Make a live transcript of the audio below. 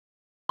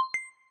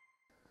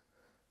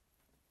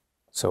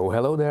So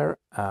hello there,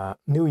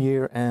 new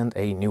year and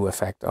a new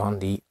effect on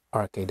the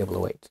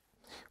RK-008.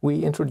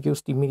 We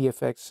introduced the MIDI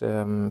FX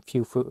a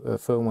few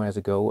firmwares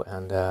ago,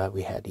 and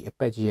we had the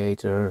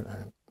arpeggiator,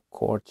 and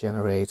chord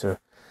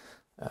generator,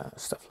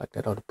 stuff like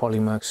that, or the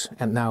polymux.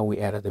 And now we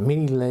added the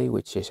MIDI Delay,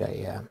 which is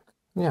a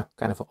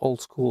kind of an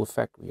old school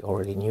effect we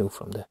already knew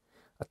from the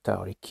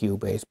Atari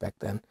Cubase back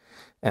then.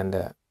 And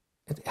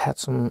it had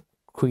some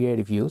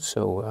creative use,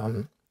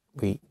 so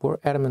we were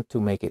adamant to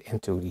make it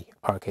into the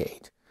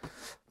RK-8.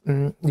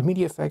 The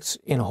MIDI effects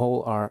in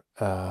whole are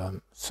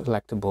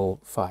selectable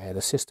via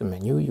the system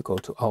menu. You go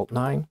to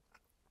Alt-9,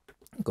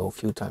 go a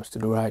few times to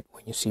the right.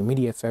 When you see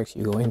MIDI effects,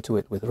 you go into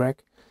it with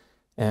Rec,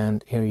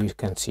 and here you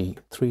can see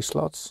 3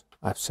 slots.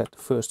 I've set the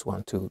first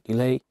one to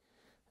delay.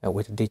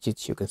 With the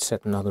digits you can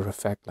set another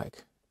effect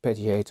like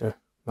arpeggiator,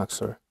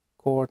 muxer,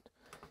 chord.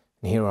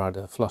 And here are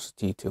the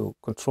velocity to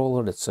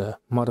controller. That's a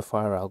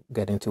modifier, I'll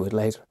get into it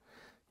later.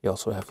 You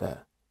also have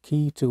a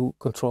key to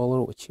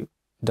controller, which you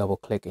double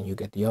click and you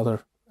get the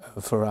other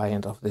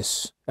variant of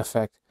this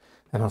effect.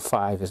 And on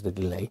 5 is the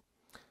delay.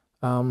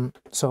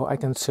 So I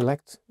can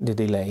select the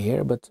delay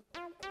here, but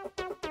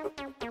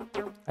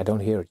I don't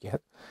hear it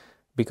yet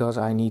because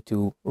I need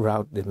to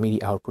route the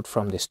MIDI output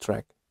from this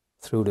track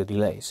through the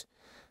delays.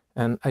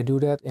 And I do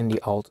that in the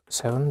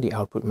Alt-7, the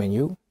output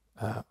menu.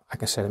 I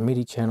can set a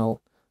MIDI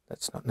channel,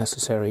 that's not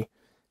necessary.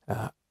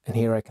 And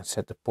here I can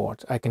set the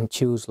port. I can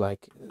choose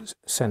like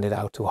send it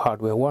out to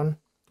hardware 1,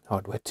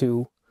 hardware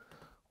 2,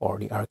 or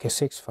the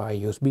RK6 via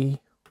USB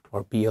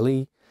or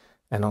BLE.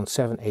 And on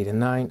 7, 8 and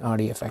 9 are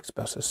the FX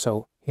buses.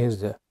 So here's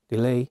the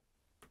delay,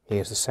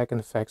 here's the second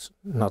effects,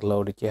 not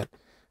loaded yet,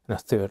 and a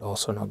third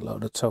also not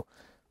loaded. So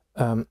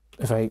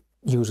if I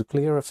use a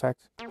clear effect,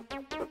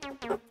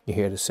 you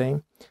hear the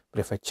same, but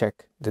if I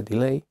check the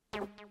delay,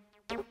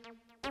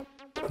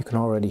 you can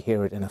already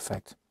hear it in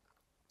effect.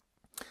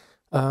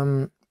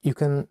 You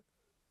can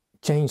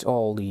change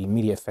all the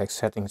MIDI FX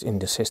settings in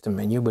the system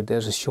menu, but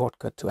there's a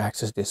shortcut to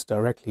access this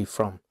directly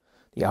from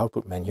the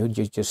output menu.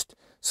 You just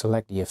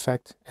select the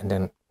effect and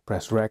then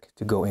press Rec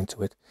to go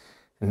into it.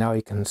 And now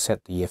you can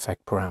set the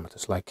effect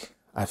parameters. Like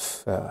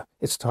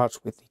it starts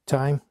with the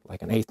time,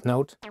 like an 8th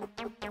note. I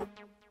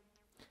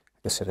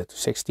can set it to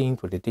 16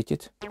 with a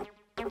digit,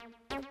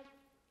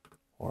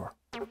 or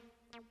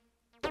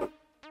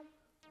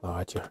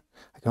larger.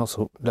 I can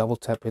also double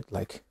tap it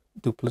like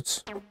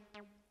duplets.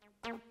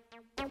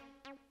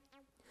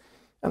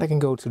 And I can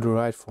go to the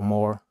right for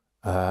more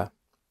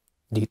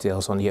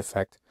details on the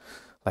effect.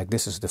 Like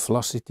this is the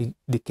velocity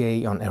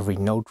decay on every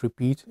note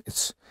repeat.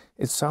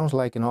 It sounds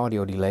like an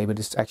audio delay, but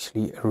it's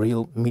actually a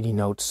real MIDI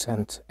note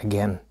sent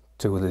again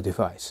to the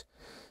device.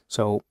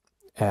 So,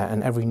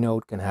 and every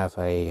note can have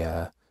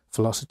a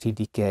velocity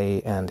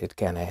decay, and it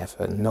can have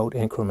a note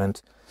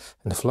increment.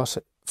 And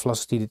the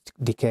velocity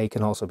decay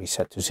can also be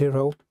set to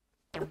 0.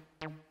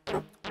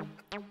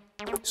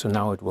 So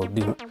now it will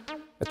do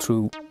a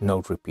true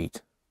note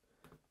repeat.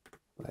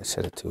 I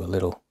set it to a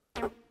little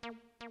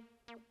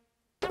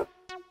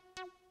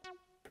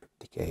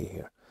decay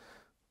here.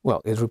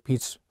 Well, it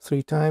repeats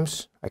 3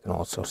 times. I can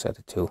also set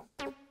it to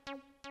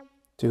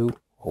 2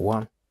 or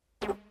 1.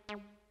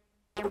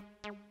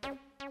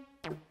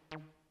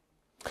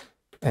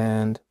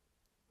 And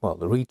well,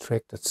 the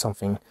retrick, that's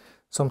something,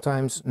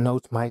 sometimes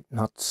notes might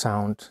not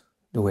sound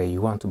the way you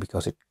want to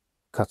because it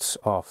cuts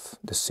off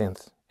the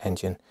synth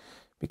engine.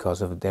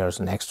 Because if there's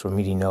an extra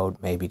MIDI note,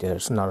 maybe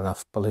there's not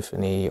enough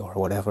polyphony or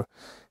whatever.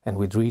 And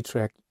with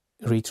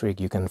retrig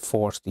you can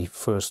force the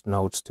first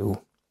notes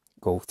to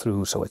go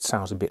through so it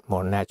sounds a bit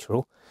more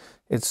natural.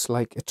 It's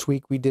like a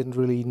tweak we didn't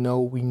really know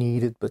we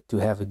needed, but to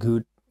have a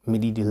good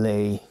MIDI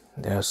delay,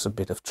 there's a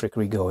bit of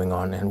trickery going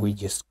on, and we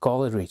just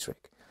call it retrig.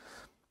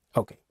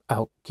 Okay,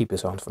 I'll keep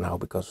this on for now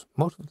because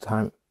most of the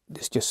time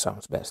this just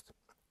sounds best.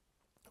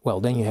 Well,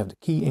 then you have the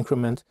key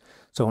increment.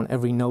 So on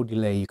every note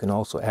delay you can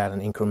also add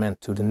an increment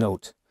to the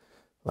note,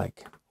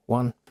 like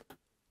 1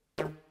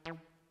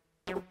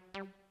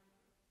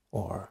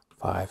 or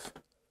 5.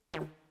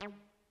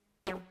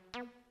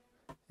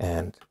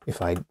 And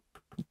if I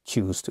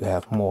choose to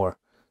have more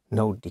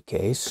note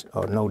decays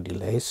or note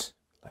delays,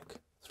 like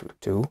through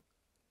 2,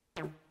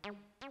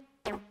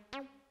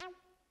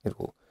 it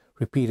will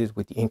repeat it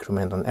with the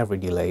increment on every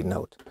delayed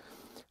note.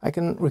 I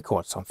can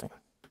record something.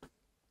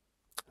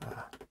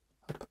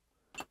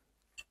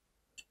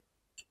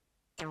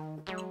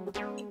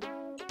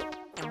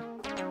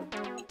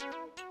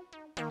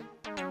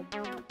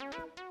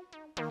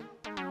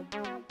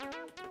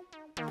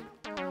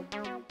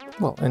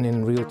 Well, and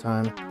in real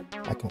time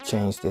I can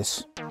change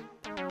this.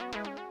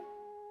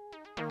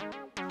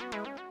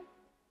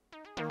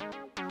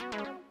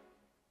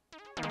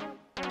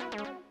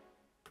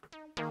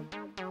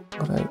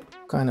 But I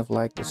kind of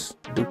like this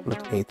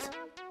duplet 8th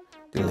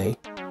delay.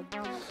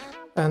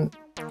 And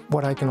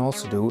what I can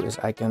also do is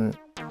I can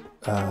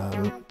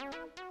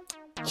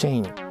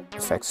chain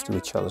effects to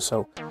each other.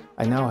 So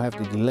I now have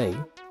the delay,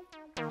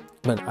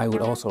 but I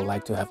would also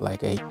like to have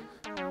like a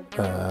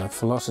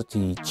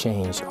velocity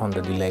change on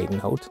the delayed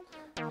note.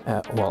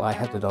 well, I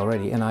had it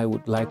already, and I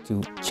would like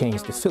to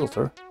change the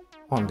filter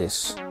on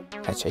this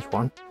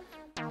HH1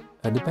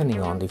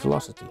 depending on the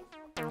velocity.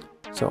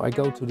 So I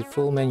go to the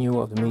full menu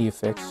of the MIDI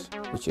FX,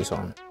 which is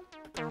on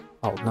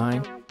Alt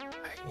 9.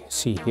 I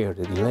see here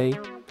the delay,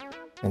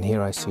 and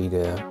here I see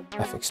the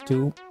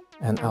FX2,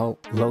 and I'll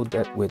load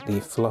that with the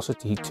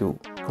velocity to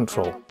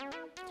control.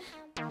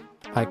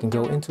 I can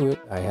go into it.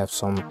 I have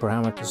some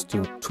parameters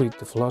to tweak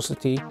the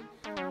velocity,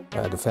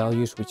 the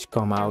values which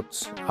come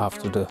out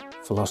after the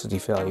velocity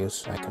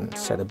values. I can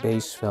set a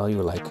base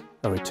value like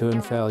a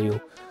return value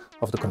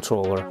of the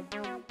controller,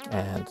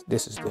 and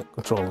this is the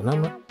controller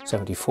number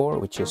 74,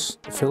 which is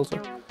the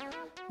filter.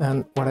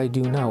 And what I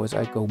do now is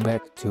I go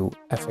back to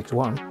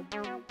FX1,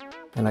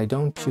 and I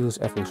don't choose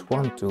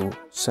FX1 to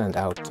send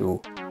out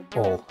to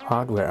all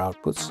hardware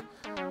outputs,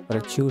 but I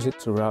choose it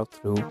to route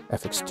through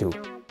FX2.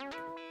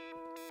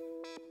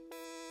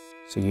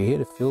 So you hear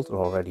the filter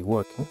already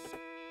working,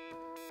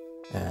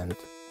 and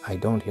I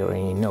don't hear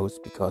any notes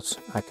because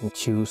I can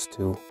choose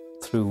to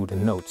through the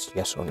notes,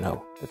 yes or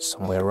no. It's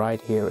somewhere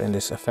right here in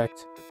this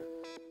effect,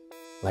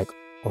 like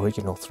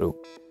original through.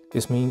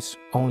 This means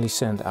only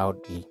send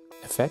out the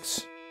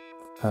effects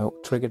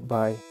triggered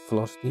by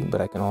velocity,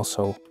 but I can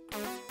also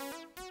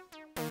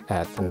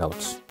add the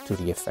notes to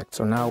the effect.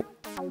 So now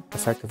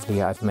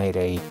effectively I've made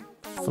a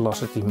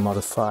velocity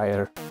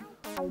modifier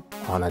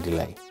on a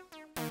delay.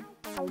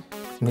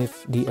 And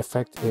if the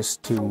effect is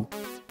too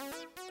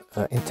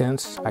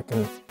intense, I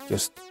can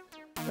just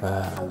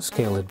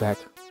scale it back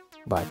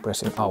by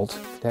pressing Alt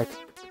deck,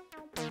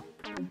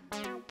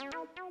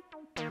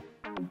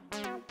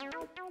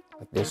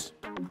 like this.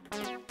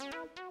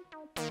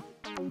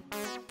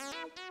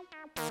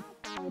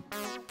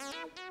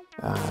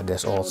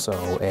 There's also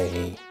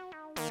a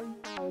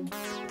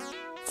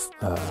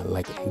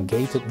like a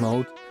gated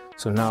mode,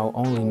 so now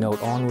only note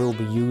on will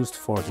be used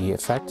for the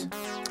effect,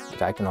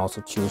 but I can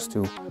also choose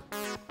to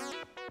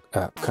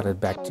cut it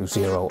back to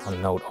 0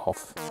 on note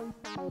off.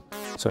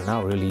 So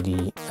now really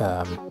the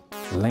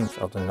length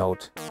of the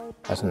note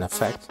has an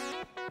effect.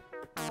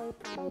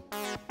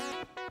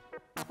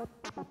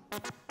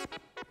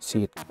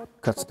 See, it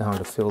cuts down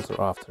the filter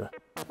after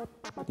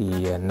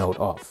the note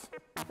off.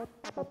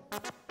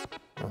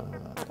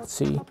 Let's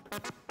see,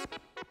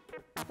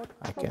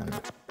 I can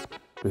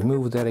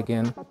remove that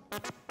again.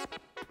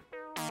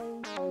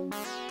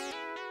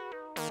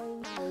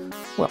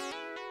 Well,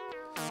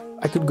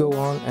 I could go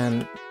on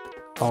and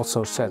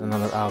also set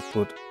another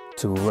output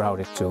to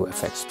route it to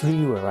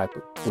FX3, where I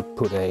would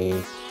put a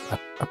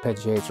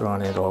arpeggiator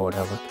on it or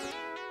whatever.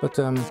 But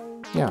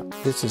yeah,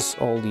 this is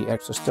all the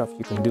extra stuff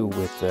you can do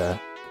with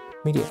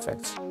MIDI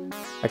effects.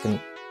 I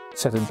can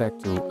set it back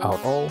to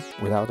out all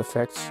without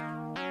effects.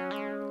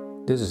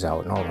 This is how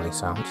it normally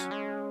sounds.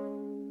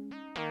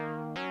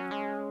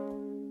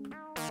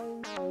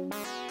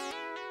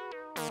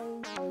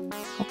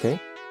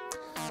 Okay.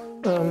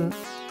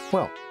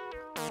 Well,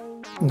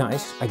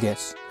 nice, I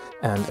guess.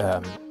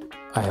 And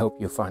I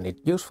hope you find it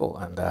useful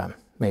and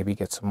maybe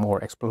get some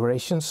more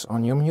explorations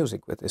on your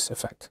music with this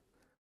effect.